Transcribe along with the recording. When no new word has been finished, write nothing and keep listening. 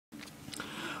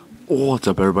What's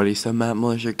up, everybody? It's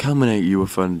Mattmulisha coming at you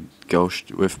with a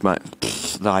ghost with my.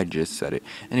 I just said it.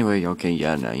 Anyway, okay,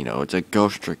 yeah, now you know it's a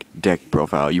Ghostricks deck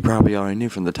profile. You probably already knew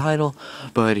from the title,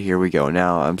 but here we go.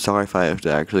 Now, I'm sorry if I have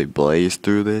to actually blaze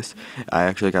through this. I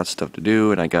actually got stuff to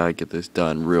do, and I gotta get this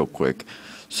done real quick.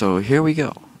 So here we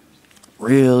go,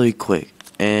 really quick.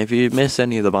 And if you miss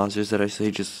any of the monsters that I say,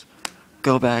 just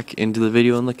go back into the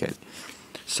video and look at it.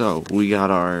 So we got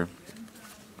our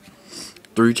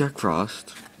 3 Jack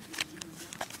Frost.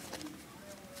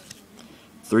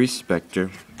 3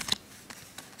 Spectre,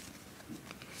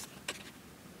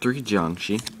 3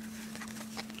 Jiangshi,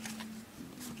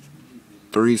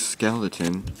 3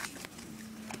 Skeleton,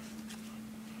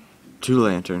 2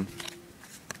 Lantern,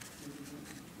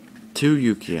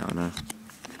 2 YuGiOh,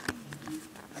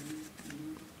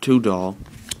 2 Doll,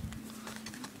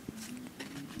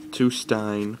 2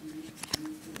 Stein,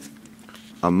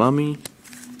 a Mummy,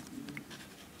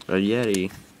 a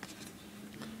Yeti,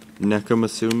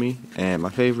 Nekamasumi, and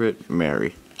my favorite,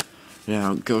 Mary.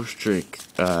 Now, Ghostricks,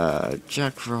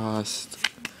 Jack Frost,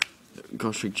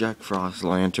 Ghostricks, Jack Frost,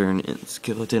 Lantern, and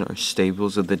Skeleton are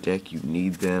staples of the deck. You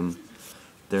need them.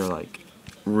 They're, like,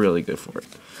 really good for it.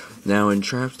 Now, in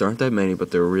traps, there aren't that many, but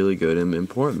they're really good and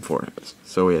important for us.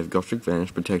 So we have Ghostricks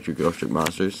Vanish, protect your Ghostricks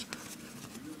monsters.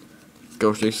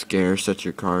 Ghostricks Scare, set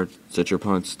your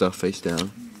opponent's stuff face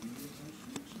down.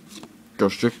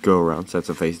 Ghostricks Go Around, sets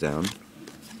them face down.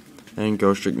 And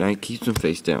Ghostricks Knight keeps them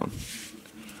face down.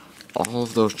 All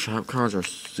of those trap cards are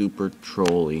super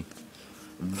trolly.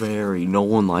 No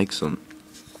one likes them.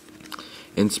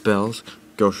 In spells,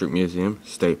 Ghostricks Museum,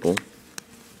 staple.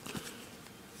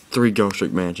 3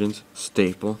 Ghostricks Mansions,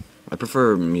 staple. I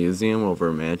prefer Museum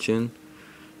over Mansion.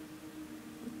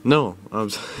 No, I'm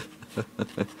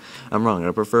wrong.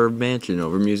 I prefer Mansion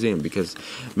over Museum because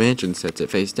Mansion sets it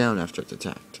face down after it's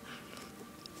attacked.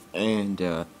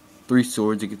 And 3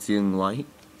 swords you can see in the light.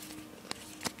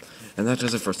 And that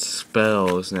does it for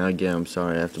spells. Now again, I'm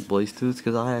sorry I have to blaze through this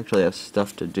because I actually have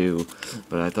stuff to do.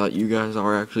 But I thought you guys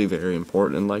are actually very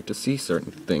important and like to see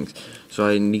certain things. So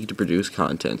I need to produce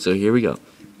content. So here we go.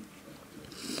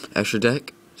 Extra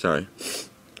deck? Sorry.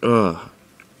 I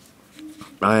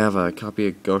have a copy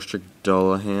of Ghostricks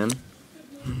Dullahan.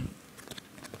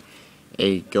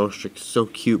 A Ghostricks So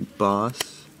Cute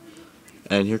Boss.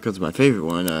 And here comes my favorite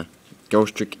one,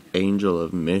 Ghostricks Angel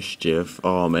of Mischief.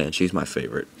 Oh man, she's my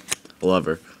favorite. Love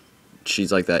her.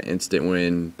 She's like that instant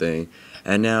win thing.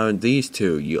 And now these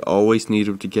two, you always need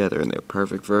them together, and they're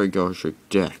perfect for a Ghostricks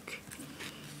deck.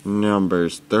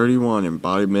 Numbers 31,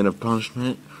 Embodiment of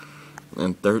Punishment,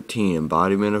 and 13,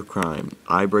 Embodiment of Crime.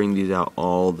 I bring these out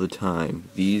all the time.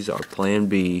 These are Plan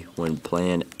B when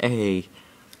Plan A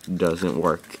doesn't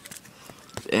work.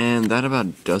 And that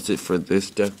about does it for this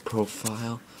deck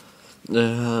profile.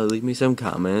 Leave me some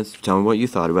comments. Tell me what you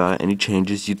thought about it. Any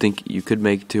changes you think you could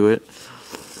make to it.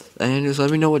 And just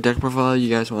let me know what deck profile you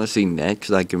guys want to see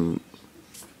next. I can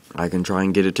try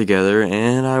and get it together.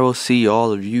 And I will see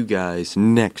all of you guys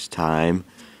next time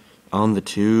on the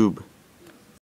tube.